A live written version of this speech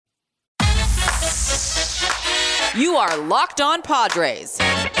You are Locked On Padres,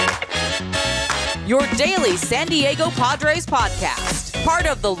 your daily San Diego Padres podcast. Part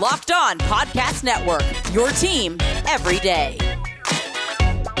of the Locked On Podcast Network, your team every day.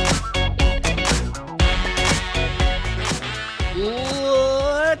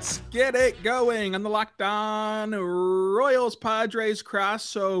 Let's get it going on the Locked On Royals Padres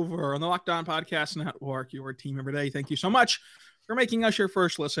crossover on the Locked On Podcast Network, your team every day. Thank you so much for making us your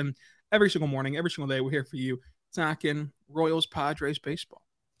first listen every single morning, every single day. We're here for you talking Royals Padres baseball.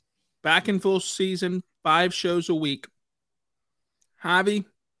 Back in full season, 5 shows a week. Javi,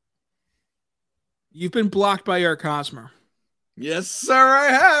 you've been blocked by Eric Hosmer. Yes, sir,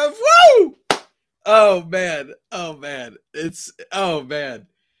 I have. Woo! Oh man.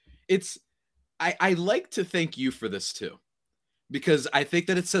 I like to thank you for this too, because I think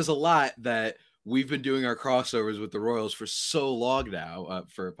that it says a lot that we've been doing our crossovers with the Royals for so long now,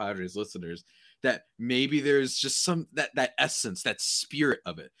 for Padres listeners, that maybe there's just some that essence, that spirit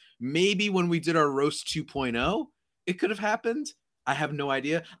of it. Maybe when we did our Roast 2.0, it could have happened. I have no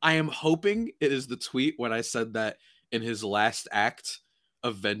idea. I am hoping it is the tweet when I said that in his last act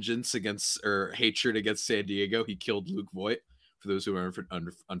of vengeance against or hatred against San Diego, he killed Luke Voit. For those who are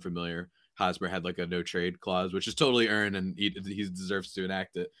unfamiliar, Hosmer had like a no trade clause, which is totally earned, and he deserves to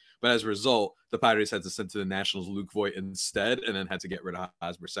enact it. But as a result, the Padres had to send to the Nationals Luke Voit instead, and then had to get rid of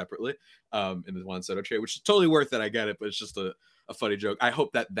Hosmer separately in the Juan Soto trade, which is totally worth it. I get it, but it's just a funny joke. I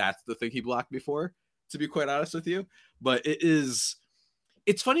hope that that's the thing he blocked me for, to be quite honest with you. But it's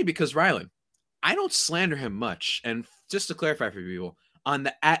funny because Rylan, I don't slander him much. And just to clarify for people, on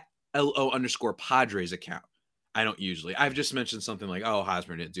the @LO_Padres account, I don't usually. I've just mentioned something like, oh,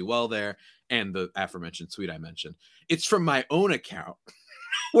 Hosmer didn't do well there, and the aforementioned tweet I mentioned. It's from my own account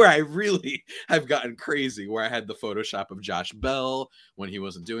where I really have gotten crazy, where I had the Photoshop of Josh Bell when he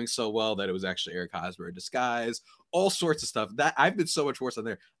wasn't doing so well, that it was actually Eric Hosmer in disguise, all sorts of stuff. That I've been so much worse on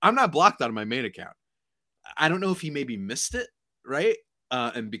there. I'm not blocked on my main account. I don't know if he maybe missed it, right?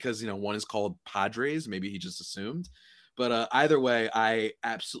 And because, one is called Padres, maybe he just assumed. But either way, I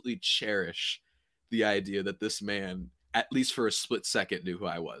absolutely cherish the idea that this man, at least for a split second, knew who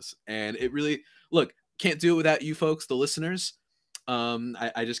I was. And it really, look, can't do it without you folks, the listeners.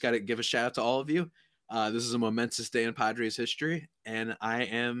 I just got to give a shout out to all of you. This is a momentous day in Padres history, and I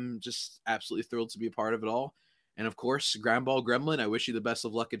am just absolutely thrilled to be a part of it all. And of course, Groundball Gremlin, I wish you the best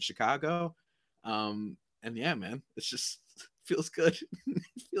of luck in Chicago. And yeah, man, it's just feels good. It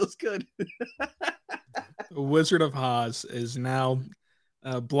feels good. The Wizard of Oz is now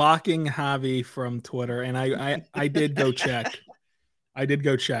blocking Javi from Twitter, and I did go check.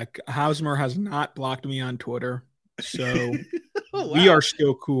 Hosmer has not blocked me on Twitter, so Wow. We are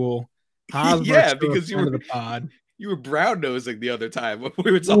still cool. Hosmer's yeah, because you were the pod. You were brown nosing the other time when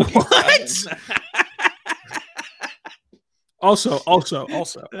we were talking. What? Also,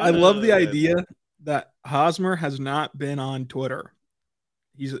 I love the idea that Hosmer has not been on Twitter.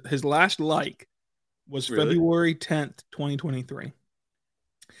 His last like was really? February 10th, 2023.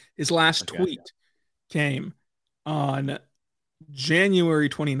 His last tweet came on January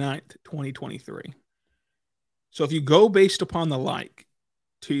 29th, 2023. So if you go based upon the like,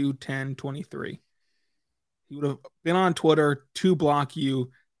 2/10/23, he would have been on Twitter to block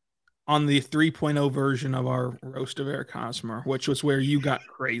you on the 3.0 version of our Roast of Eric Hosmer, which was where you got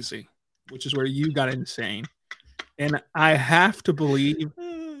crazy, which is where you got insane. And I have to believe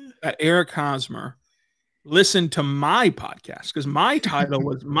that Eric Hosmer listened to my podcast, because my title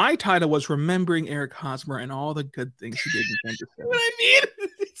was remembering Eric Hosmer and all the good things he did in Kansas City. What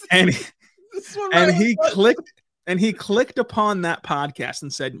I mean, and he clicked upon that podcast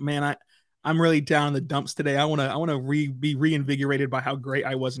and said, "Man, I'm really down in the dumps today. I want to be reinvigorated by how great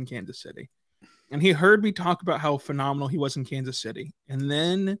I was in Kansas City." And he heard me talk about how phenomenal he was in Kansas City, and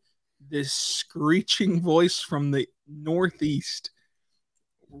then this screeching voice from the Northeast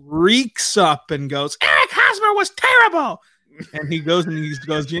reeks up and goes, "Eric Hosmer was terrible." And he goes,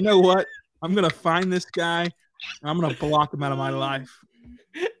 "You know what? I'm going to find this guy, and I'm going to block him out of my life."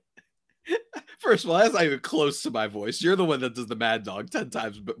 First of all, that's not even close to my voice. You're the one that does the Mad Dog 10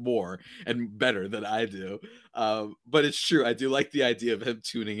 times more and better than I do. But it's true. I do like the idea of him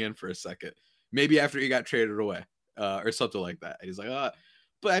tuning in for a second. Maybe after he got traded away or something like that. He's like,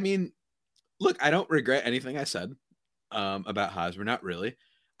 But I mean, look, I don't regret anything I said about Hosmer. Not really.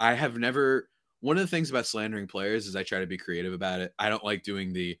 I have never. One of the things about slandering players is I try to be creative about it. I don't like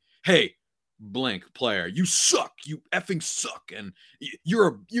doing the, hey, blank player, you suck, you effing suck, and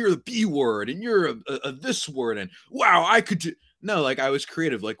you're the B word, and you're a this word, and wow, I could no, like I was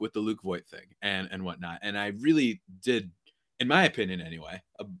creative, like with the Luke Voit thing and whatnot, and I really did in my opinion anyway,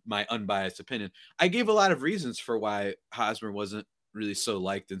 my unbiased opinion, I gave a lot of reasons for why Hosmer wasn't really so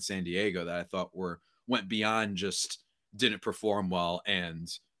liked in San Diego that I thought went beyond just didn't perform well and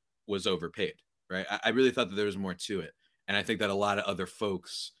was overpaid, right? I really thought that there was more to it. And I think that a lot of other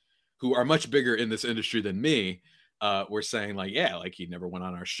folks who are much bigger in this industry than me were saying like, yeah, like he never went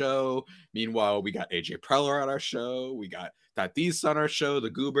on our show. Meanwhile, we got AJ Preller on our show. We got Tatis on our show, the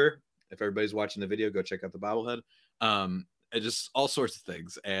Goober. If everybody's watching the video, go check out the bobblehead. And just all sorts of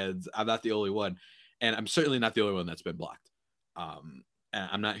things. And I'm not the only one. And I'm certainly not the only one that's been blocked. And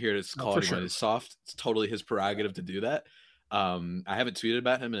I'm not here to call anyone soft. It's totally his prerogative to do that. I haven't tweeted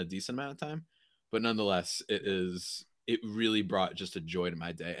about him in a decent amount of time, but nonetheless, it really brought just a joy to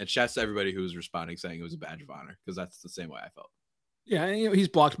my day. And shouts to everybody who was responding saying it was a badge of honor, because that's the same way I felt. Yeah, and, he's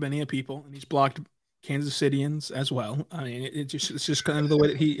blocked many people, and he's blocked Kansas Cityans as well. I mean, it's just kind of the way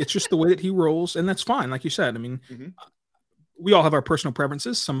that it's just the way that he rolls, and that's fine. Like you said, I mean, we all have our personal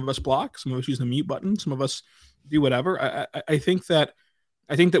preferences. Some of us block, some of us use the mute button, some of us do whatever. I think that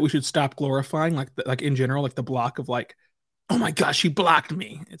we should stop glorifying like in general, like the block of like, oh my gosh, he blocked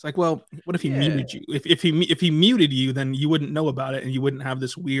me. It's like, well, what if he muted you? If he muted you, then you wouldn't know about it, and you wouldn't have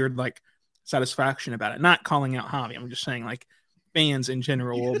this weird like satisfaction about it. Not calling out Javi. I'm just saying like fans in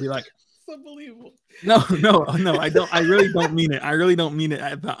general will be like, it's unbelievable. No, I don't. I really don't mean it. I really don't mean it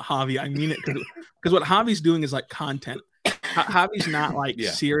about Javi. I mean it because what Javi's doing is like content. Javi's not like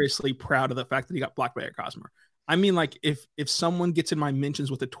seriously proud of the fact that he got blocked by Eric Hosmer. I mean, like if someone gets in my mentions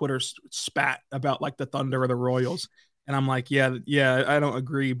with a Twitter spat about like the Thunder or the Royals, and I'm like, yeah, I don't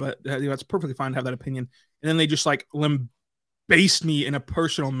agree, but it's perfectly fine to have that opinion. And then they just like limbaste me in a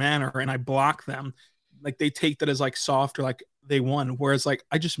personal manner, and I block them. Like they take that as like soft or like they won. Whereas like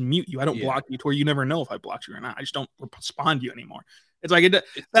I just mute you. I don't block you to where you never know if I blocked you or not. I just don't respond to you anymore. It's like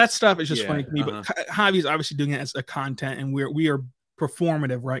that stuff is just funny to me. But Javi's obviously doing it as a content, and we are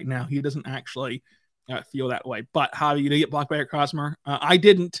performative right now. He doesn't actually feel that way. But Javi, you did get blocked by Eric Hosmer. I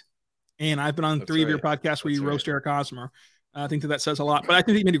didn't, and I've been on three of your podcasts where you roast Eric Hosmer. I think that says a lot. But I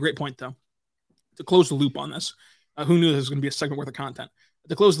think he made a great point though. To close the loop on this, who knew this was going to be a segment worth of content?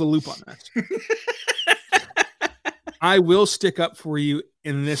 To close the loop on this. I will stick up for you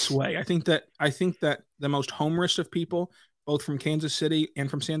in this way. I think that the most homerist of people, both from Kansas City and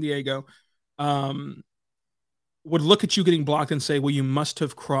from San Diego, would look at you getting blocked and say, well, you must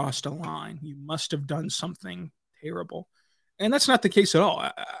have crossed a line. You must have done something terrible. And that's not the case at all.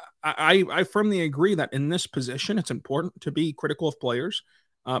 I firmly agree that in this position, it's important to be critical of players.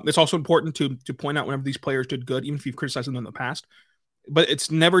 It's also important to point out whenever these players did good, even if you've criticized them in the past. But it's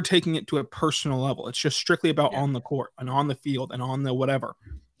never taking it to a personal level. It's just strictly about on the court and on the field and on the whatever.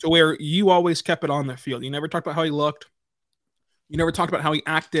 So where you always kept it on the field. You never talked about how he looked. You never talked about how he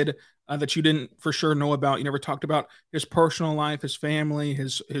acted that you didn't for sure know about. You never talked about his personal life, his family,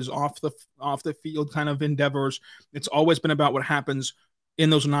 his off the field kind of endeavors. It's always been about what happens in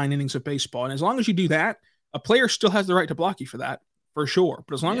those 9 innings of baseball. And as long as you do that, a player still has the right to block you for that. For sure.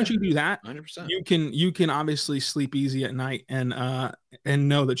 But as long as you do that, 100%. you can obviously sleep easy at night and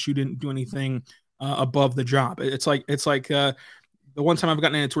know that you didn't do anything above the job. It's like the one time I've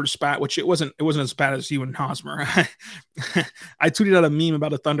gotten in a Twitter spat, which it wasn't as bad as you and Hosmer. I tweeted out a meme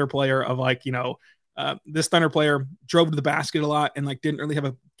about a Thunder player of like, this Thunder player drove to the basket a lot and like didn't really have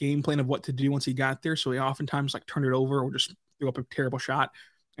a game plan of what to do once he got there. So he oftentimes like turned it over or just threw up a terrible shot.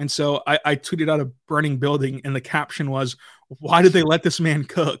 And so I tweeted out a burning building, and the caption was, "Why did they let this man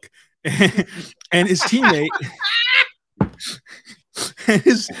cook?" And his teammate,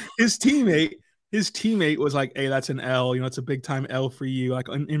 his teammate was like, "Hey, that's an L. It's a big time L for you." Like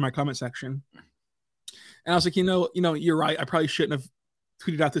in my comment section, and I was like, you're right. I probably shouldn't have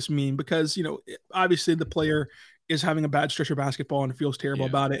tweeted out this meme because obviously the player is having a bad stretch of basketball and feels terrible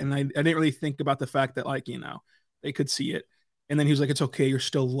about it, and I didn't really think about the fact that like they could see it. And then he was like, "It's okay, you're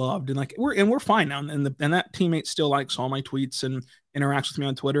still loved," and like we're fine now. And that teammate still likes all my tweets and interacts with me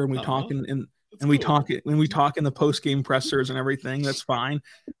on Twitter, and we talk and we talk when we talk in the post game pressers and everything. That's fine.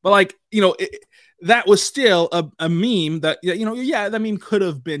 But like that was still a meme that that meme could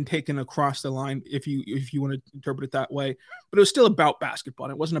have been taken across the line if you want to interpret it that way. But it was still about basketball.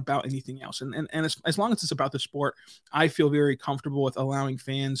 And it wasn't about anything else. And as long as it's about the sport, I feel very comfortable with allowing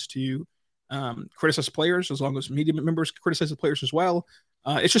fans to criticize players, as long as media members criticize the players as well.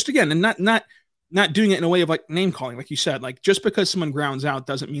 It's just, again, and not doing it in a way of like name calling, like you said. Like just because someone grounds out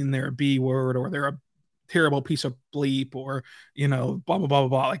doesn't mean they're a B word or they're a terrible piece of bleep or blah blah blah blah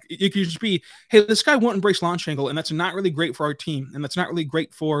blah. Like it could just be, hey, this guy won't embrace launch angle, and that's not really great for our team, and that's not really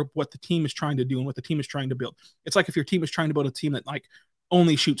great for what the team is trying to do and what the team is trying to build. It's like if your team is trying to build a team that like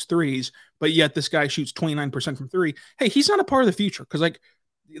only shoots threes, but yet this guy shoots 29% from three. Hey, he's not a part of the future. Cause like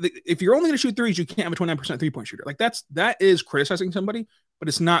if you're only going to shoot threes, you can't have a 29% 3-point shooter. Like that is criticizing somebody, but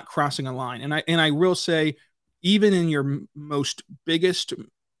it's not crossing a line. And I will say, even in your most biggest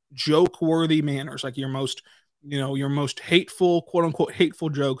joke worthy manners, like your most hateful, quote unquote, hateful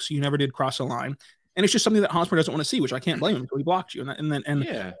jokes, you never did cross a line. And it's just something that Hosmer doesn't want to see, which I can't blame him until he blocked you. And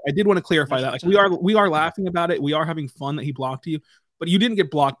I did want to clarify that. Like we are laughing about it. We are having fun that he blocked you, but you didn't get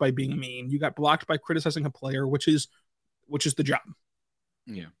blocked by being mean. You got blocked by criticizing a player, which is the job.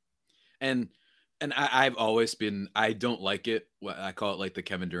 Yeah. And I've always been, I don't like it. I call it like the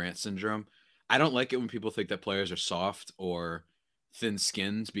Kevin Durant syndrome. I don't like it when people think that players are soft or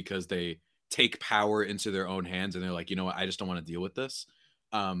thin-skinned because they take power into their own hands and they're like, you know what, I just don't want to deal with this.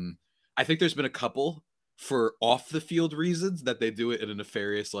 I think there's been a couple for off the field reasons that they do it in a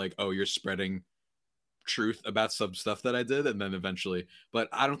nefarious, like, oh, you're spreading truth about some stuff that I did. And then eventually, but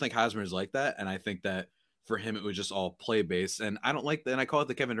I don't think Hosmer is like that. And I think that for him, it was just all play based. And I don't like that. And I call it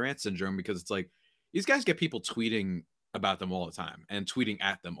the Kevin Durant syndrome because it's like, these guys get people tweeting about them all the time and tweeting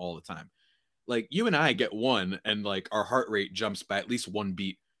at them all the time. Like you and I get one and like our heart rate jumps by at least 1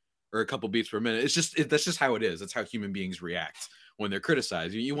 beat or a couple beats per minute. That's just how it is. That's how human beings react when they're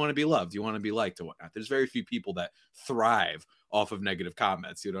criticized. You want to be loved. You want to be liked and whatnot. There's very few people that thrive off of negative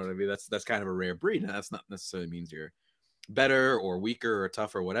comments. You know what I mean? That's kind of a rare breed. And that's not necessarily means you're better or weaker or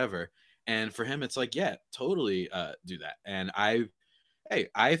tougher or whatever. And for him, it's like, yeah, totally do that. And I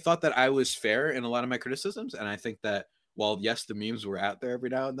thought that I was fair in a lot of my criticisms. And I think that while, yes, the memes were out there every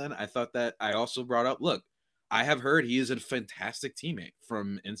now and then, I thought that I also brought up, look, I have heard he is a fantastic teammate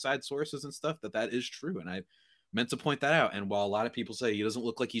from inside sources and stuff, that is true. And I meant to point that out. And while a lot of people say he doesn't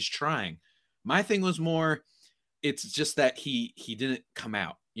look like he's trying, my thing was more, it's just that he didn't come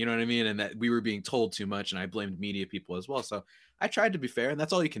out, you know what I mean? And that we were being told too much, and I blamed media people as well. So I tried to be fair, and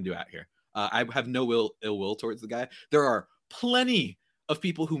that's all you can do out here. I have no ill will towards the guy. There are plenty of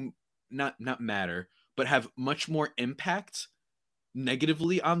people who not matter, but have much more impact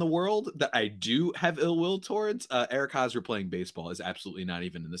negatively on the world that I do have ill will towards. Eric Hosmer playing baseball is absolutely not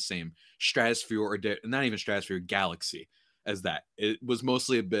even in the same stratosphere or not even stratosphere, galaxy as that. It was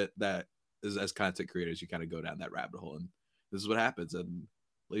mostly a bit that as content creators, you kind of go down that rabbit hole, and this is what happens. And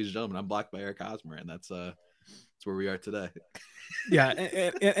ladies and gentlemen, I'm blocked by Eric Hosmer, and that's where we are today. Yeah,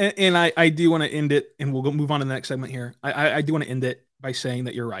 and I do want to end it, and we'll move on to the next segment here. I do want to end it by saying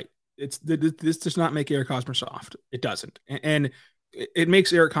that you're right. This does not make Eric Hosmer soft. It doesn't, and it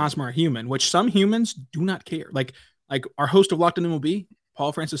makes Eric Hosmer a human, which some humans do not care. Like our host of Locked On MLB,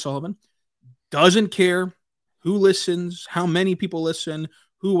 Paul Francis Sullivan, doesn't care who listens, how many people listen,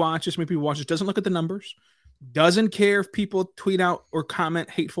 who watches, how many people watches, doesn't look at the numbers, doesn't care if people tweet out or comment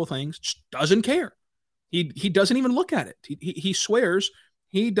hateful things, just doesn't care. He doesn't even look at it. He swears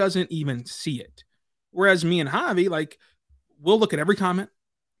he doesn't even see it. Whereas me and Javi, like, we'll look at every comment.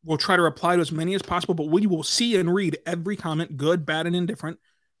 We'll try to reply to as many as possible, but we will see and read every comment, good, bad, and indifferent.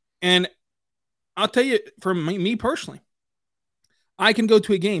 And I'll tell you, for me personally, I can go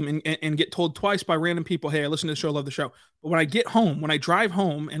to a game and get told twice by random people, hey, I listen to the show, love the show. But when I get home, when I drive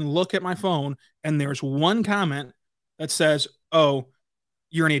home and look at my phone and there's one comment that says, oh,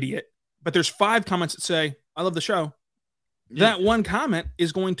 you're an idiot, but there's 5 comments that say, I love the show. Yeah. That one comment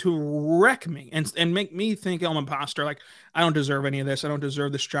is going to wreck me and make me think I'm an imposter. Like, I don't deserve any of this. I don't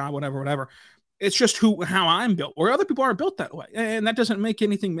deserve this job, whatever. It's just how I'm built, or other people aren't built that way. And that doesn't make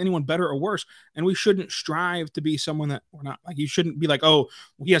anyone better or worse. And we shouldn't strive to be someone that we're not. Like, you shouldn't be like, oh,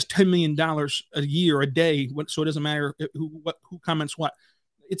 he has $10 million a year, a day, so it doesn't matter who comments what.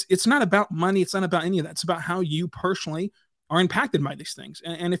 It's not about money. It's not about any of that. It's about how you personally are impacted by these things.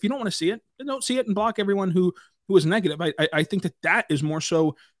 And if you don't want to see it, then don't see it and block everyone who is negative. I think that is more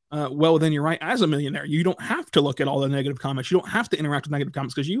so well within your right as a millionaire. You don't have to look at all the negative comments. You don't have to interact with negative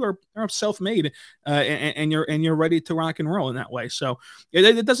comments because you are self-made and you're ready to rock and roll in that way. So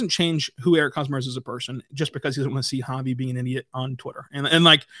it doesn't change who Eric Hosmer is as a person just because he doesn't want to see Javi being an idiot on Twitter. And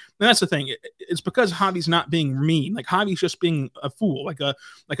that's the thing. It's because Javi's not being mean. Like, Javi's just being a fool, like a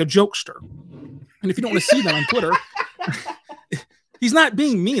jokester. And if you don't want to see that on Twitter. He's not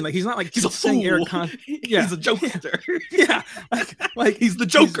being mean. Like, he's not like he's a fool. Yeah. He's a jokester. Yeah. Like he's the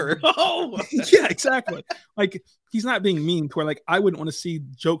Joker. Yeah, exactly. Like, he's not being mean to where, like, I wouldn't want to see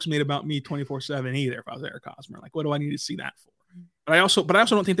jokes made about me 24/7 either if I was Eric Hosmer. Like, what do I need to see that for? But I also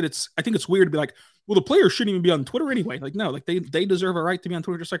don't think that I think it's weird to be like, well, the players shouldn't even be on Twitter anyway. Like, no, like they deserve a right to be on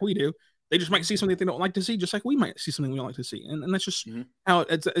Twitter just like we do. They just might see something that they don't like to see, just like we might see something we don't like to see. And that's just how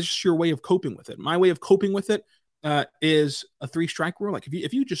it's just your way of coping with it. My way of coping with it is a 3-strike rule. Like,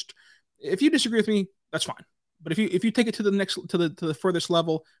 if you disagree with me, that's fine. But if you take it to the furthest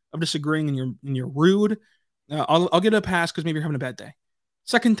level of disagreeing and you're rude, I'll give it a pass because maybe you're having a bad day.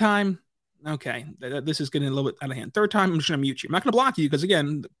 Second time, okay, this is getting a little bit out of hand. Third time, I'm just going to mute you. I'm not going to block you because,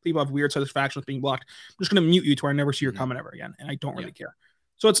 again, people have weird satisfaction with being blocked. I'm just going to mute you to where I never see your comment ever again, and I don't really care.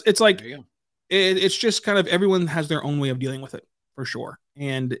 So it's like it's just kind of everyone has their own way of dealing with it, for sure.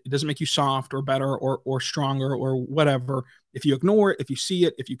 And it doesn't make you soft or better or stronger or whatever. If you ignore it, if you see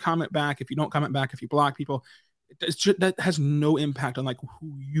it, if you comment back, if you don't comment back, if you block people, that has no impact on like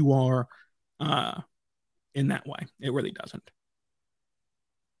who you are in that way. It really doesn't.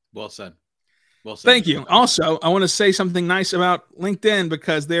 Well said. Well said. Thank you. Also, I want to say something nice about LinkedIn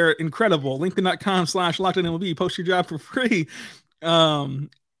because they're incredible. LinkedIn.com/LockedOnMLB. Post your job for free. And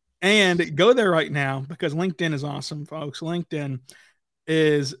go there right now because LinkedIn is awesome, folks. LinkedIn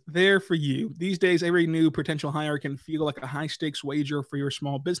is there for you. These days, every new potential hire can feel like a high-stakes wager for your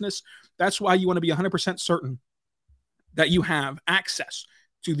small business. That's why you want to be 100% certain that you have access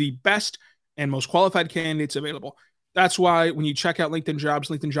to the best and most qualified candidates available. That's why when you check out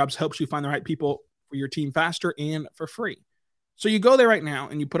LinkedIn Jobs helps you find the right people for your team faster and for free. So you go there right now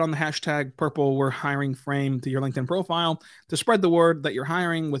and you put on the hashtag purple we're hiring frame to your LinkedIn profile to spread the word that you're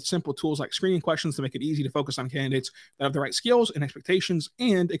hiring with simple tools like screening questions to make it easy to focus on candidates that have the right skills and expectations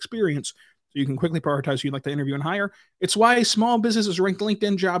and experience so you can quickly prioritize who you'd like to interview and hire. It's why small businesses ranked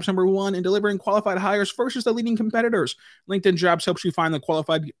LinkedIn Jobs #1 in delivering qualified hires versus the leading competitors. LinkedIn Jobs helps you find the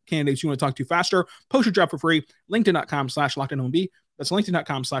qualified candidates you want to talk to faster. Post your job for free. LinkedIn.com/LockedOnMLB. That's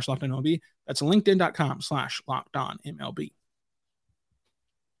LinkedIn.com/LockedOnMLB. That's LinkedIn.com/LockedOnMLB.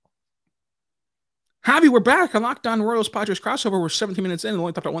 Javi, we're back on Locked On Royals Padres crossover. We're 17 minutes in and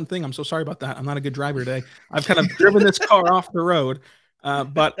only talked about one thing. I'm so sorry about that. I'm not a good driver today. I've kind of driven this car off the road.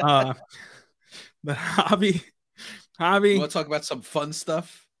 But Javi, you want to talk about some fun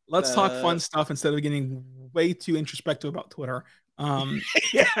stuff? Let's talk fun stuff instead of getting way too introspective about Twitter.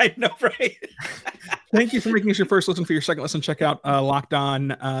 Yeah, I know, right? Thank you for making us your first listen. For your second listen, check out Locked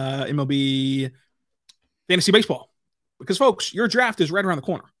On MLB Fantasy Baseball. Because, folks, your draft is right around the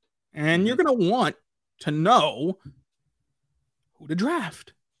corner. And you're going to want to know who to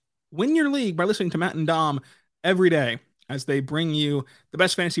draft. Win your league by listening to Matt and Dom every day as they bring you the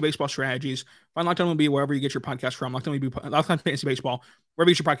best fantasy baseball strategies. Find Locked On MLB wherever you get your podcast from. Locked On Fantasy Baseball, wherever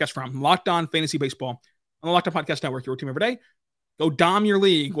you get your podcast from. Locked On Fantasy Baseball on the Locked On Podcast Network, your team every day. Go Dom your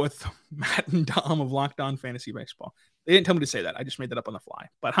league with Matt and Dom of Locked On Fantasy Baseball. They didn't tell me to say that. I just made that up on the fly.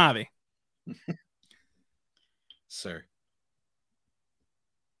 But Javi. Sir.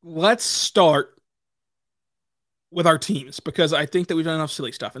 Let's start with our teams because I think that we've done enough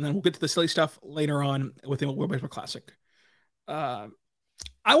silly stuff, and then we'll get to the silly stuff later on with the World Baseball Classic. I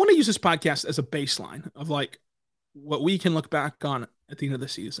want to use this podcast as a baseline of like what we can look back on at the end of the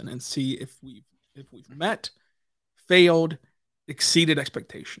season and see if we've met, failed, exceeded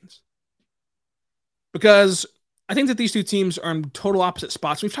expectations. Because I think that these two teams are in total opposite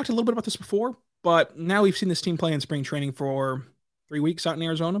spots. We've talked a little bit about this before, but now we've seen this team play in spring training for 3 weeks out in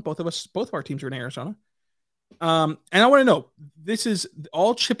Arizona. Both of our teams are in Arizona. And I want to know, this is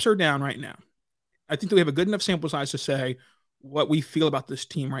all chips are down right now. I think that we have a good enough sample size to say what we feel about this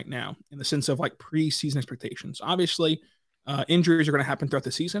team right now in the sense of like preseason expectations. Obviously, injuries are going to happen throughout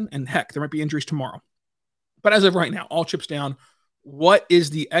the season, and heck, there might be injuries tomorrow. But as of right now, all chips down. What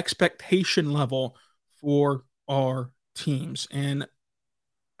is the expectation level for our teams? And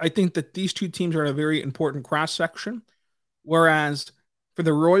I think that these two teams are at a very important cross section. Whereas for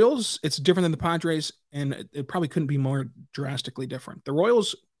the Royals, it's different than the Padres, and it probably couldn't be more drastically different. The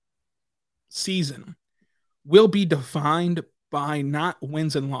Royals' season will be defined by not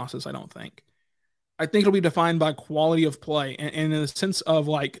wins and losses, I don't think. I think it'll be defined by quality of play and in the sense of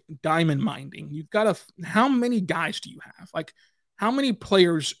like diamond minding. You've got how many guys do you have? Like how many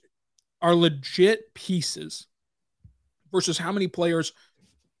players are legit pieces versus how many players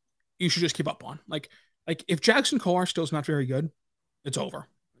you should just give up on? Like if Jackson Kowar still is not very good, it's over.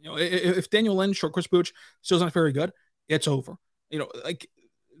 You know, if Daniel Lynch or Chris Booch still is not very good, it's over. You know, like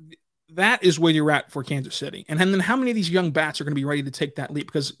that is where you're at for Kansas City. And then how many of these young bats are going to be ready to take that leap?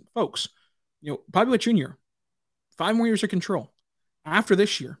 Because folks, you know, Bobby Witt Jr., 5 more years of control. After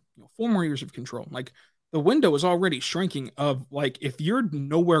this year, 4 more years of control. Like the window is already shrinking of like, if you're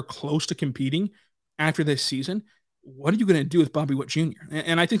nowhere close to competing after this season, what are you going to do with Bobby Witt Jr.?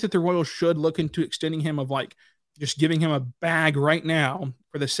 And I think that the Royals should look into extending him of like just giving him a bag right now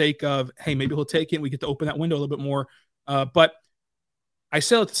for the sake of, hey, maybe he'll take it. And we get to open that window a little bit more. But I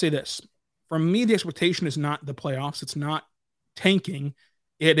still have to say this. For me, the expectation is not the playoffs. It's not tanking.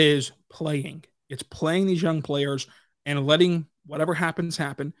 It is playing. It's playing these young players and letting whatever happens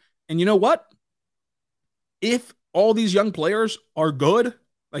happen. And you know what? if all these young players are good,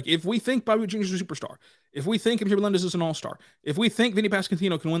 like if we think Bobby Witt Jr. is a superstar, if we think MJ Melendez is an all-star, if we think Vinny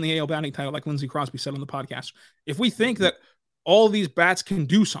Pasquantino can win the AL batting title like Lindsey Crosby said on the podcast, if we think that all these bats can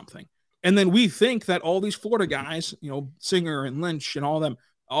do something, and then we think that all these Florida guys, Singer and Lynch and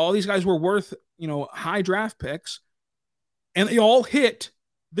all these guys were worth, high draft picks, and they all hit,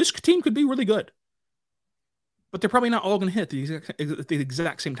 this team could be really good. But they're probably not all going to hit at the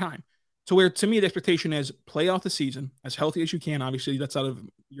exact same time. So where, to me, the expectation is play out the season as healthy as you can. Obviously, that's out of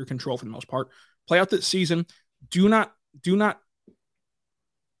your control for the most part. Play out the season. Do not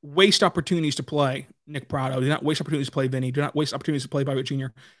waste opportunities to play Nick Pratto. Do not waste opportunities to play Vinny. Do not waste opportunities to play Bobby Witt Jr.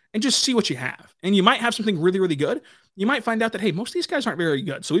 And just see what you have. And you might have something really, really good. You might find out that, hey, most of these guys aren't very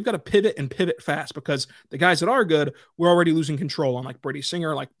good. So we've got to pivot fast because the guys that are good, we're already losing control on, like Brady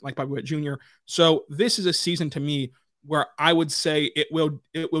Singer, like Bobby Witt Jr. So this is a season to me where I would say it will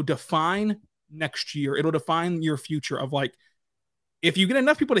define next year. It'll define your future of, like, if you get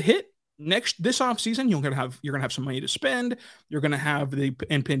enough people to hit this offseason, you're gonna have some money to spend. You're gonna have the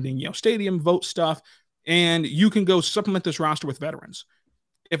impending stadium vote stuff, and you can go supplement this roster with veterans.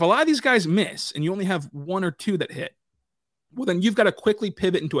 If a lot of these guys miss and you only have one or two that hit, well, then you've got to quickly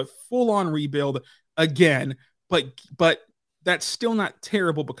pivot into a full-on rebuild again. But that's still not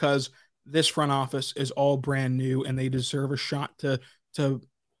terrible because this front office is all brand new and they deserve a shot to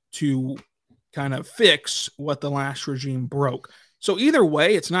kind of fix what the last regime broke. So either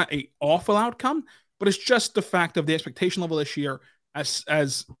way, it's not an awful outcome, but it's just the fact of the expectation level this year, as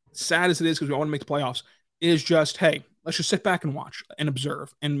sad as it is because we all want to make the playoffs, is just, hey, let's just sit back and watch and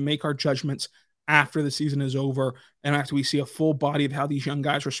observe and make our judgments after the season is over and after we see a full body of how these young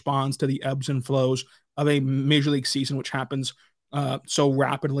guys respond to the ebbs and flows of a major league season, which happens so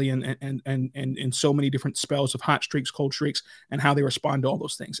rapidly and in so many different spells of hot streaks, cold streaks, and how they respond to all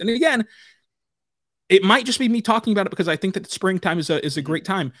those things. And again, it might just be me talking about it because I think that springtime is a great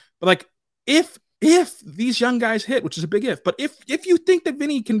time. But like, if these young guys hit, which is a big if, but if you think that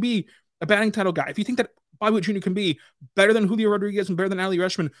Vinny can be a batting title guy, if you think that Bobby Witt Jr. can be better than Julio Rodriguez and better than Ali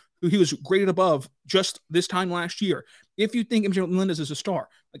Reshman, who he was graded above just this time last year, if you think MJ Melendez is a star,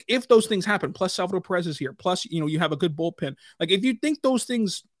 like if those things happen, plus Salvador Perez is here, plus you have a good bullpen, like if you think those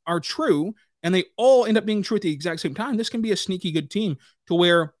things are true and they all end up being true at the exact same time, this can be a sneaky good team to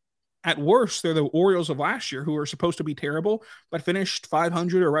where at worst they're the Orioles of last year who are supposed to be terrible but finished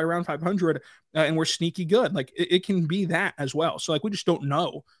 500 or right around 500 and were sneaky good. Like it can be that as well. So like we just don't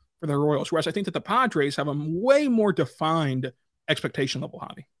know for the Royals, whereas I think that the Padres have a way more defined expectation level,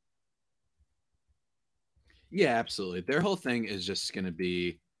 Javi. Yeah, absolutely. Their whole thing is just going to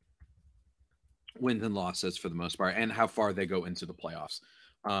be wins and losses for the most part and how far they go into the playoffs.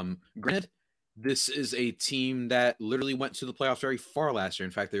 Granted, this is a team that literally went to the playoffs very far last year.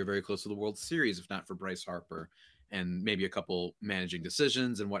 In fact, they were very close to the World Series, if not for Bryce Harper and maybe a couple managing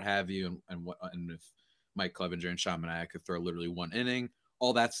decisions and what have you. And if Mike Clevenger and Sean Manaea could throw literally one inning,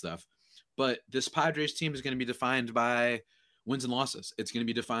 all that stuff. But this Padres team is going to be defined by wins and losses. It's going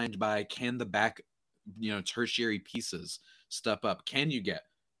to be defined by, can the back, tertiary pieces step up? Can you get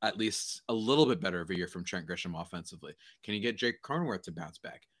at least a little bit better of a year from Trent Grisham offensively? Can you get Jake Cronenworth to bounce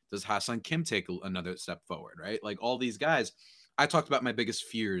back? Does Ha-Seong Kim take another step forward, right? Like all these guys, I talked about my biggest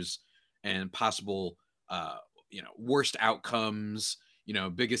fears and possible, worst outcomes,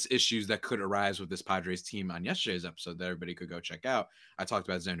 biggest issues that could arise with this Padres team on yesterday's episode that everybody could go check out. I talked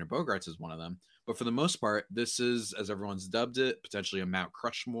about Xander Bogaerts as one of them. But for the most part, this is, as everyone's dubbed it, potentially a Mount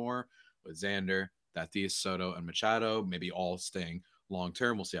Crushmore with Xander, Tatis, Soto, and Machado, maybe all staying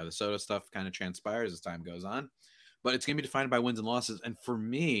long-term. We'll see how the Soto stuff kind of transpires as time goes on. But it's going to be defined by wins and losses. And for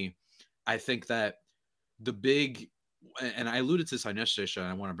me, I think that the big, and I alluded to this on yesterday's show, and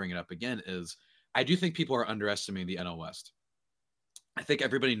I want to bring it up again, is I do think people are underestimating the NL West. I think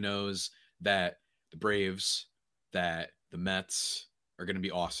everybody knows that the Braves, that the Mets are going to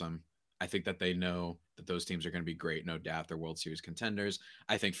be awesome. I think that they know that those teams are going to be great, no doubt. They're World Series contenders.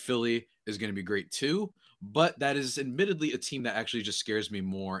 I think Philly is going to be great too, but that is admittedly a team that actually just scares me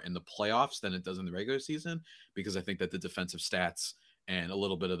more in the playoffs than it does in the regular season, because I think that the defensive stats and a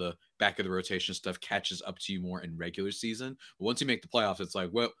little bit of the back of the rotation stuff catches up to you more in regular season. But once you make the playoffs, it's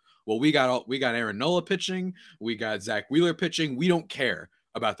like, well, we got Aaron Nola pitching, we got Zach Wheeler pitching. We don't care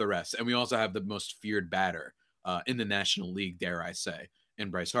about the rest, and we also have the most feared batter in the National League, dare I say,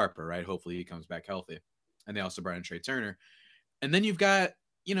 in Bryce Harper, right? Hopefully he comes back healthy. And they also brought in Trey Turner. And then you've got,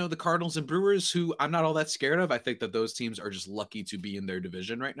 the Cardinals and Brewers, who I'm not all that scared of. I think that those teams are just lucky to be in their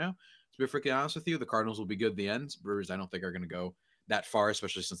division right now. To be freaking honest with you, the Cardinals will be good at the end. Brewers, I don't think are going to go that far,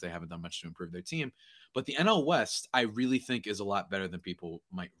 especially since they haven't done much to improve their team. But the NL West, I really think is a lot better than people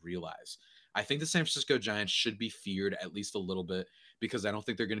might realize. I think the San Francisco Giants should be feared at least a little bit because I don't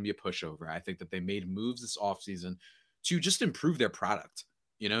think they're going to be a pushover. I think that they made moves this offseason to just improve their product,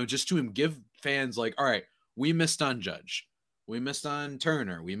 just to give fans like, all right, we missed on Judge. We missed on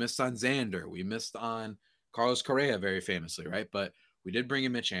Turner. We missed on Xander. We missed on Carlos Correa very famously, right? But we did bring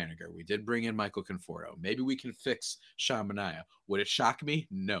in Mitch Haniger. We did bring in Michael Conforto. Maybe we can fix Sean Manaea. Would it shock me?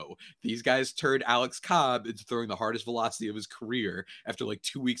 No. These guys turned Alex Cobb into throwing the hardest velocity of his career after like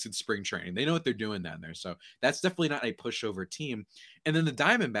 2 weeks in spring training. They know what they're doing down there. So that's definitely not a pushover team. And then the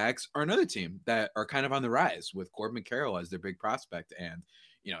Diamondbacks are another team that are kind of on the rise with Corbin Carroll as their big prospect. And,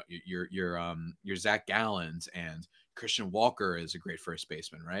 your Zach Gallons and Christian Walker is a great first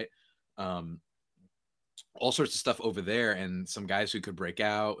baseman, right? All sorts of stuff over there, and some guys who could break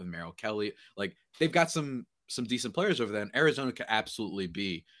out, and Merrill Kelly. Like, they've got some decent players over there, and Arizona could absolutely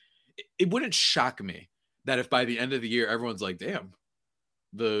be. It wouldn't shock me that if by the end of the year everyone's like, damn,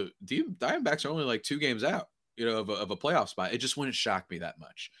 the Diamondbacks are only like 2 games out, of a playoff spot. It just wouldn't shock me that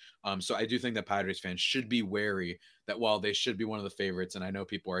much. So I do think that Padres fans should be wary that while they should be one of the favorites, and I know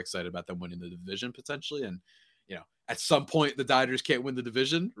people are excited about them winning the division potentially, and at some point the Dodgers can't win the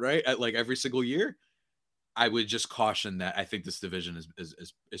division, right? At like every single year. I would just caution that I think this division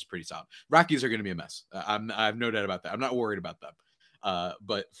is pretty solid. Rockies are going to be a mess. I have no doubt about that. I'm not worried about them.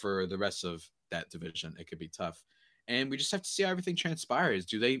 But for the rest of that division, it could be tough. And we just have to see how everything transpires.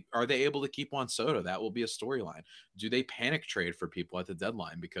 Are they able to keep Juan Soto? That will be a storyline. Do they panic trade for people at the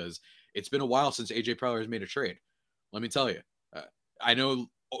deadline? Because it's been a while since AJ Preller has made a trade. Let me tell you. I know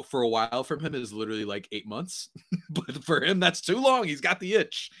for a while from him is literally like 8 months, but for him, that's too long. He's got the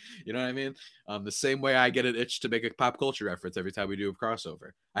itch. You know what I mean? The same way I get an itch to make a pop culture reference every time we do a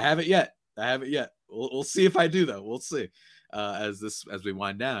crossover. I haven't yet. We'll see if I do though. We'll see as we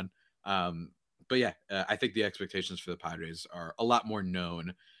wind down. But yeah, I think the expectations for the Padres are a lot more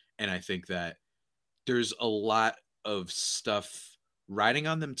known. And I think that there's a lot of stuff riding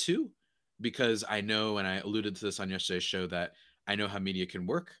on them too, because I know, and I alluded to this on yesterday's show, that I know how media can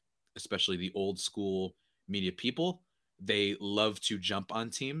work, especially the old school media people. They love to jump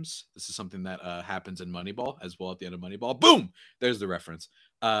on teams. This is something that happens in Moneyball as well. At the end of Moneyball, boom, there's the reference,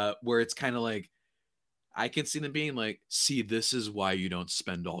 where it's kind of like, I can see them being like, see, this is why you don't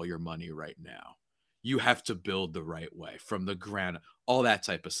spend all your money right now. You have to build the right way from the ground, all that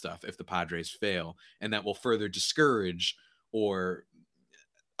type of stuff if the Padres fail, and that will further discourage, or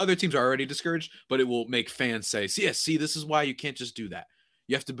other teams are already discouraged, but it will make fans say, see, this is why you can't just do that.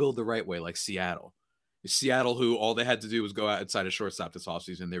 You have to build the right way, like Seattle. Seattle, who all they had to do was go outside a shortstop this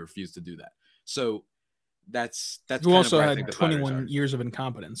offseason, they refused to do that. So that's who also had 21 years of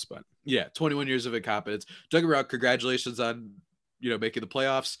incompetence, but yeah, 21 years of incompetence. Don't get me wrong, congratulations on making the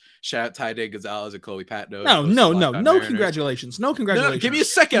playoffs. Shout out Ty Day Gonzalez and Chloe Patno. No congratulations. No, give me a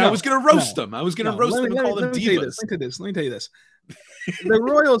second. I was gonna roast them. I was gonna roast them and call them divas. Let me tell you this.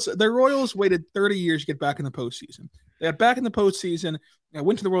 The Royals waited 30 years to get back in the postseason. They got back in the postseason,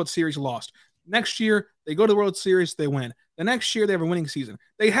 went to the World Series, lost. Next year, they go to the World Series, they win. The next year, they have a winning season.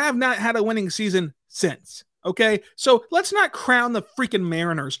 They have not had a winning season since. Okay, so let's not crown the freaking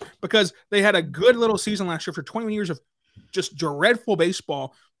Mariners because they had a good little season last year for 21 years of just dreadful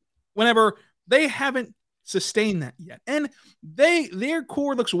baseball. Whenever they haven't sustained that yet, and their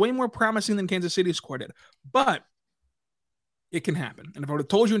core looks way more promising than Kansas City's core did, but it can happen. And if I would have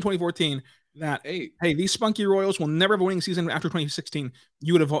told you in 2014 that hey, these spunky Royals will never have a winning season after 2016,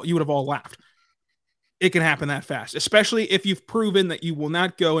 you would have all laughed. It can happen that fast, especially if you've proven that you will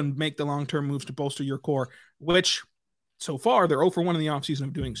not go and make the long-term moves to bolster your core, which so far they're 0 for 1 in the offseason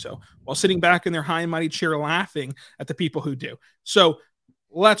of doing so, while sitting back in their high and mighty chair laughing at the people who do. So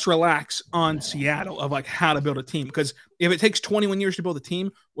let's relax on Seattle of like how to build a team, because if it takes 21 years to build a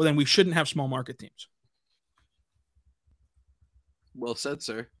team, well, then we shouldn't have small market teams. Well said,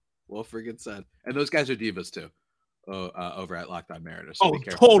 sir. Well friggin' said. And those guys are divas too, over at Locked On Mariners. So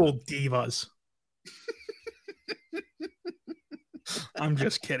total divas. I'm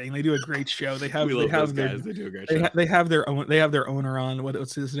just kidding. They do a great show. They do a great show. They have their owner on.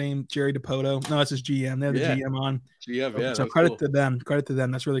 What's his name? Jerry DiPoto. No, that's his GM. They have the GM on. So credit to them. Credit to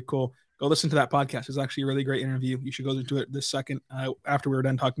them. That's really cool. Go listen to that podcast. It's actually a really great interview. You should go into it this second after we're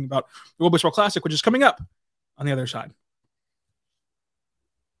done talking about the World Baseball Classic, which is coming up on the other side.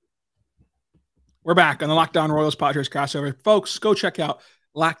 We're back on the Locked On Royals Padres crossover. Folks, go check out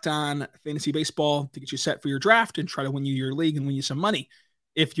Locked On Fantasy Baseball to get you set for your draft and try to win you your league and win you some money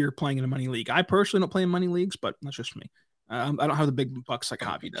if you're playing in a money league. I personally don't play in money leagues, but that's just me. I don't have the big bucks like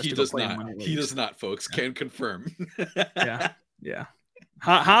Javi does. He does not, folks. Yeah. Can confirm. Yeah.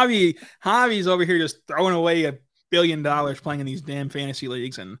 Javi's over here just throwing away $1 billion playing in these damn fantasy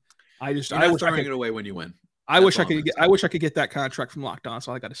leagues, and I wish I could it away when you win. I wish I could get that contract from Locked On. That's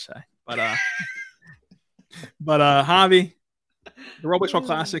all I got to say. But Javi, the World Baseball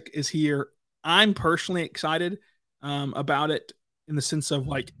Classic is here. I'm personally excited about it in the sense of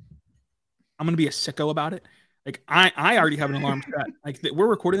like I'm gonna be a sicko about it. Like I already have an alarm set. Like we're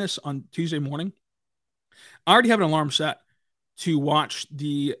recording this on Tuesday morning. I already have an alarm set to watch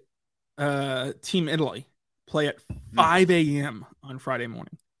the Team Italy play at 5 a.m. on Friday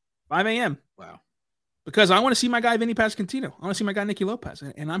morning. 5 a.m. Wow. Because I want to see my guy Vinny Pasquantino. I want to see my guy Nicky Lopez,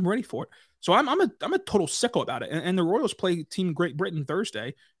 and I'm ready for it. So I'm a total sicko about it. And the Royals play Team Great Britain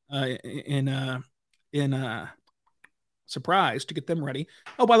Thursday in surprise to get them ready.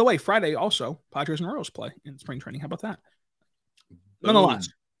 Oh, by the way, Friday also Padres and Royals play in spring training. How about that?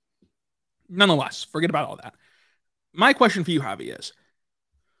 Nonetheless, forget about all that. My question for you, Javi, is: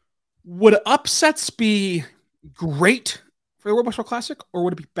 would upsets be great for the World Baseball Classic, or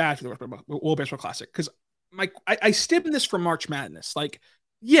would it be bad for the World Baseball Classic? Because I stemmed this from March Madness. Like,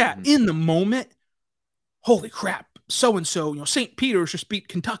 yeah, in the moment, holy crap, so-and-so, St. Peter's just beat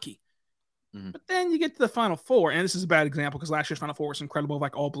Kentucky. But then you get to the Final Four, and this is a bad example because last year's Final Four was incredible,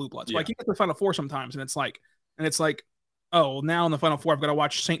 like all blue bloods. Yeah. Like you get to the Final Four sometimes, and it's like, oh, now in the Final Four, I've got to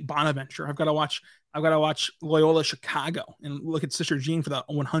watch St. Bonaventure. I've got to watch Loyola Chicago and look at Sister Jean for the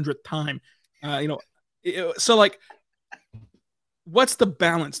 100th time. So like, what's the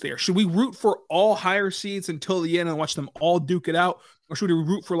balance there? Should we root for all higher seeds until the end and watch them all duke it out, or should we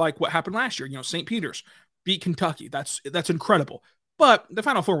root for like what happened last year? St. Peter's beat Kentucky. That's incredible. But the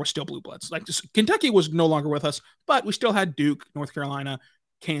Final Four was still blue bloods. Like Kentucky was no longer with us, but we still had Duke, North Carolina,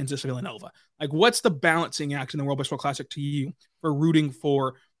 Kansas, Villanova. Like, what's the balancing act in the World Baseball Classic to you for rooting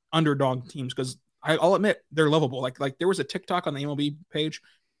for underdog teams? Because I'll admit they're lovable. Like there was a TikTok on the MLB page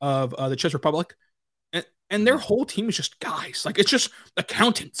of the Czech Republic, and their whole team is just guys. Like it's just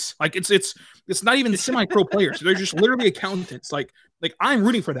accountants. Like it's not even semi-pro players. They're just literally accountants. Like I'm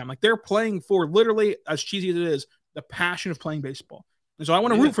rooting for them. Like they're playing for literally, as cheesy as it is, the passion of playing baseball. And so I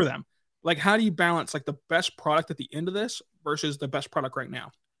want to root for them. Like, how do you balance like the best product at the end of this versus the best product right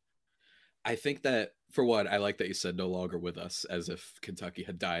now? I think that for what I like that you said no longer with us, as if Kentucky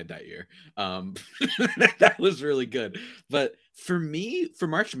had died that year. That was really good. But for me, for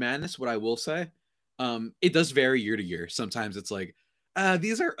March Madness, what I will say, it does vary year to year. Sometimes it's like,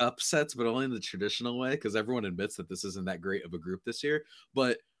 these are upsets, but only in the traditional way, because everyone admits that this isn't that great of a group this year.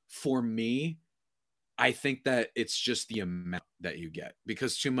 But for me, I think that it's just the amount that you get,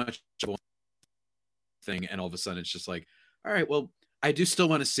 because too much thing, and all of a sudden it's just like, all right, well, I do still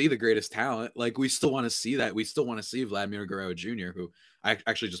want to see the greatest talent. Like we still want to see that. We still want to see Vladimir Guerrero Jr., who I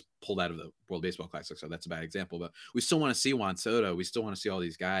actually just pulled out of the World Baseball Classic, so that's a bad example. But we still want to see Juan Soto. We still want to see all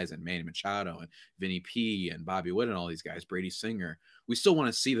these guys, and Manny Machado and Vinny P and Bobby Witt and all these guys, Brady Singer. We still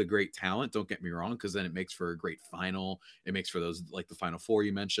want to see the great talent. Don't get me wrong, because then it makes for a great final. It makes for those like the Final Four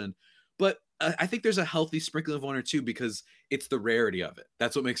you mentioned. But I think there's a healthy sprinkling of one or two, because it's the rarity of it.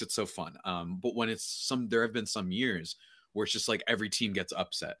 That's what makes it so fun. But when there have been some years where it's just like every team gets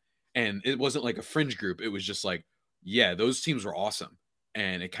upset, and it wasn't like a fringe group. It was just like, yeah, those teams were awesome,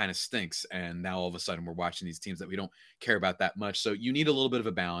 and it kind of stinks. And now all of a sudden we're watching these teams that we don't care about that much. So you need a little bit of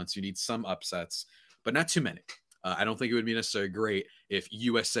a balance. You need some upsets, but not too many. I don't think it would be necessarily great if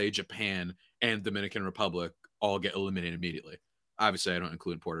USA, Japan, and Dominican Republic all get eliminated immediately. Obviously, I don't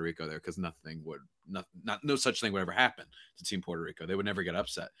include Puerto Rico there, because no such thing would ever happen to Team Puerto Rico. They would never get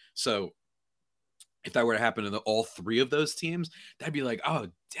upset. So if that were to happen to all three of those teams, that'd be like, oh,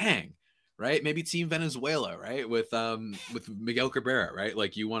 dang, right? Maybe Team Venezuela, right? With Miguel Cabrera, right?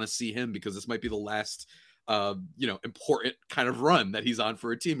 Like you want to see him, because this might be the last, important kind of run that he's on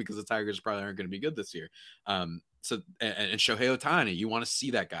for a team, because the Tigers probably aren't going to be good this year. So and Shohei Ohtani, you want to see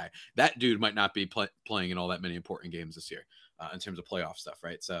that guy. That dude might not be playing in all that many important games this year. In terms of playoff stuff,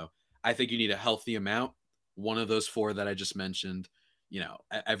 right? So I think you need a healthy amount. One of those four that I just mentioned,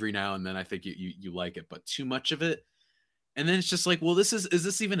 every now and then I think you like it, but too much of it, and then it's just like, well, is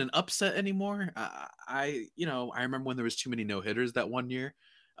this even an upset anymore? I remember when there was too many no hitters that one year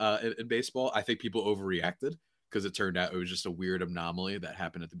in baseball. I think people overreacted, because it turned out it was just a weird anomaly that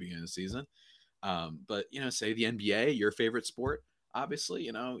happened at the beginning of the season. But say the NBA, your favorite sport, obviously,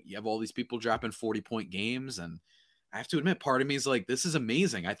 you have all these people dropping 40-point games, and I have to admit, part of me is like, this is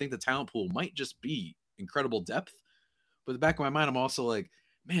amazing. I think the talent pool might just be incredible depth. But in the back of my mind, I'm also like,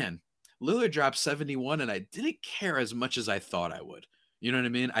 man, Lillard dropped 71, and I didn't care as much as I thought I would. You know what I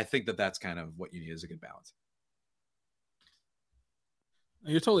mean? I think that that's kind of what you need, is a good balance.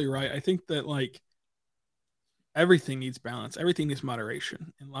 You're totally right. I think that like everything needs balance. Everything needs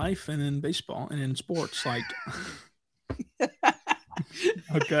moderation in life and in baseball and in sports. Like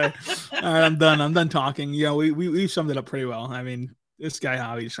Okay. All right, I'm done. I'm done talking. Yeah, we summed it up pretty well. I mean, this guy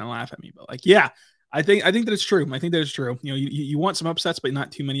Javi's gonna laugh at me, but like, yeah, I think that it's true. I think that it's true. You know, you want some upsets, but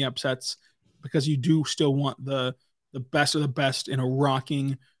not too many upsets, because you do still want the best of the best in a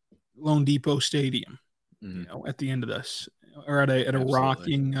rocking Lone Depot Stadium. You know, at the end of this, or at a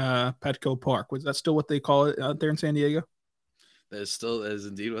rocking Petco Park. Was that still what they call it out there in San Diego? That is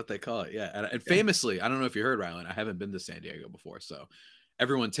indeed what they call it. Yeah. And famously, I don't know if you heard, Rylan, I haven't been to San Diego before. So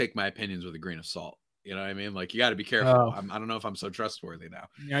everyone take my opinions with a grain of salt. You know what I mean? Like, you got to be careful. Oh. I don't know if I'm so trustworthy now.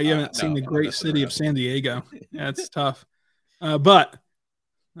 Yeah, you haven't seen the great city of San Diego. Yeah, it's tough. But,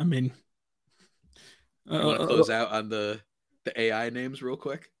 I mean. You want to close out on the AI names real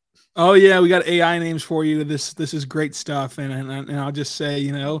quick? Oh, yeah, we got AI names for you. This is great stuff. And I'll just say,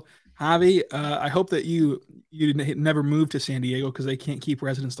 you know, Javi, I hope that you never move to San Diego, because they can't keep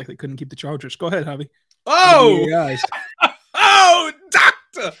residents like they couldn't keep the Chargers. Go ahead, Javi. Oh, oh,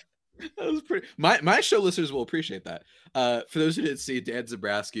 doctor. That was pretty. My show listeners will appreciate that. For those who didn't see, Dan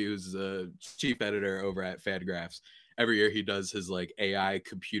Zabrowski, who's the chief editor over at Fangraphs, every year he does his like AI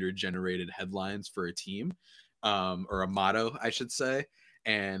computer generated headlines for a team, or a motto, I should say.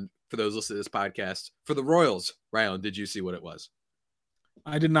 And for those listening to this podcast, for the Royals, Rylan, did you see what it was?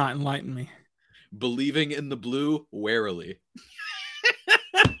 I did not. Enlighten me. Believing in the blue warily.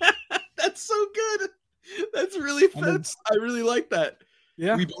 That's so good. That's really fits. I really like that.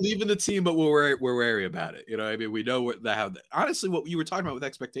 Yeah, we believe in the team, but we're wary about it. You know, I mean, we know honestly what you were talking about with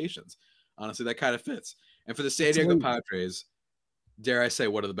expectations. Honestly, that kind of fits. And for the San Diego Padres, dare I say,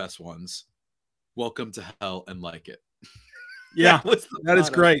 one of the best ones. Welcome to hell and like it. Yeah, that is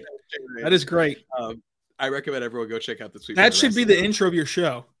great. That is great. I recommend everyone go check out this week. That should be the intro of your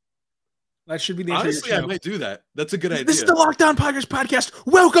show. That should be the intro of your show. I might do that. That's a good idea. This is the Locked On Padres podcast.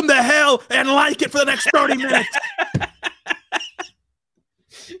 Welcome to hell and like it for the next 30 minutes.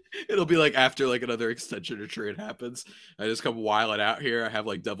 It'll be like after like another extension or trade happens, I just come wilding out here. I have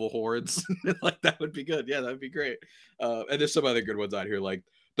like devil horns. Like, that would be good. Yeah, that'd be great. And there's some other good ones out here, like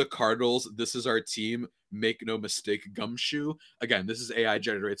the Cardinals. This is our team. Make no mistake, gumshoe. Again, this is AI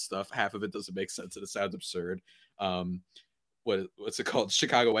generated stuff. Half of it doesn't make sense and it sounds absurd. What's it called?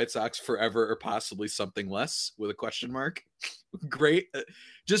 Chicago White Sox forever or possibly something less with a question mark. Great.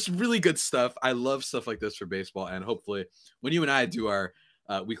 Just really good stuff. I love stuff like this for baseball. And hopefully when you and I do our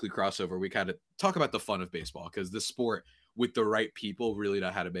weekly crossover, we kind of talk about the fun of baseball, because this sport with the right people really know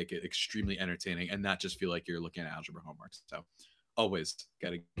how to make it extremely entertaining and not just feel like you're looking at algebra homework. So always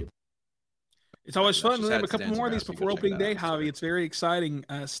got to give. It's always fun. We have a couple more of these before opening day, Javi. It's very exciting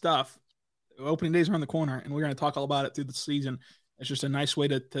stuff. Opening days are around the corner, and we're going to talk all about it through the season. It's just a nice way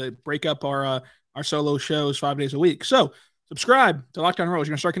to break up our solo shows 5 days a week. So subscribe to Locked On Royals.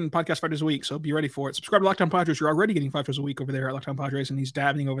 You're going to start getting podcasts 5 days a week, so be ready for it. Subscribe to Locked On Padres. You're already getting 5 days a week over there at Locked On Padres, and he's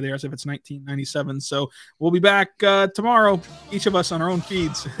dabbing over there as if it's 1997. So we'll be back tomorrow, each of us on our own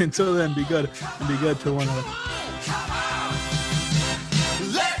feeds. Until then, be good and be good to one another.